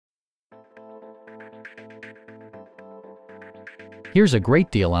Here's a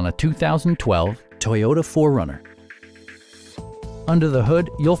great deal on a 2012 Toyota 4Runner. Under the hood,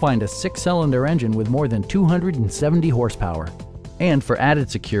 you'll find a 6-cylinder engine with more than 270 horsepower. And for added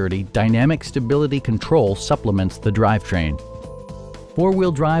security, dynamic stability control supplements the drivetrain.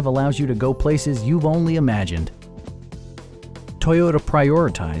 Four-wheel drive allows you to go places you've only imagined. Toyota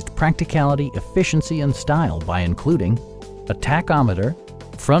prioritized practicality, efficiency, and style by including a tachometer,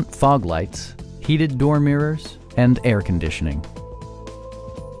 front fog lights, heated door mirrors, and air conditioning.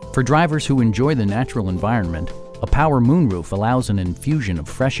 For drivers who enjoy the natural environment, a power moonroof allows an infusion of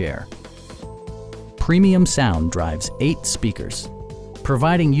fresh air. Premium sound drives 8 speakers,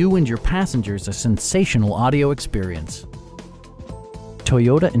 providing you and your passengers a sensational audio experience.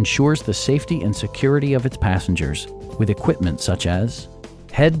 Toyota ensures the safety and security of its passengers with equipment such as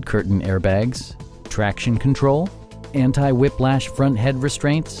head curtain airbags, traction control, anti-whiplash front head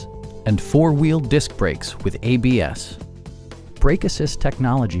restraints, and 4-wheel disc brakes with ABS. Brake Assist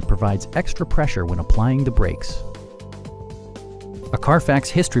technology provides extra pressure when applying the brakes. A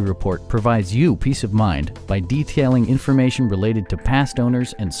Carfax history report provides you peace of mind by detailing information related to past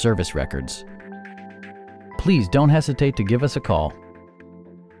owners and service records. Please don't hesitate to give us a call.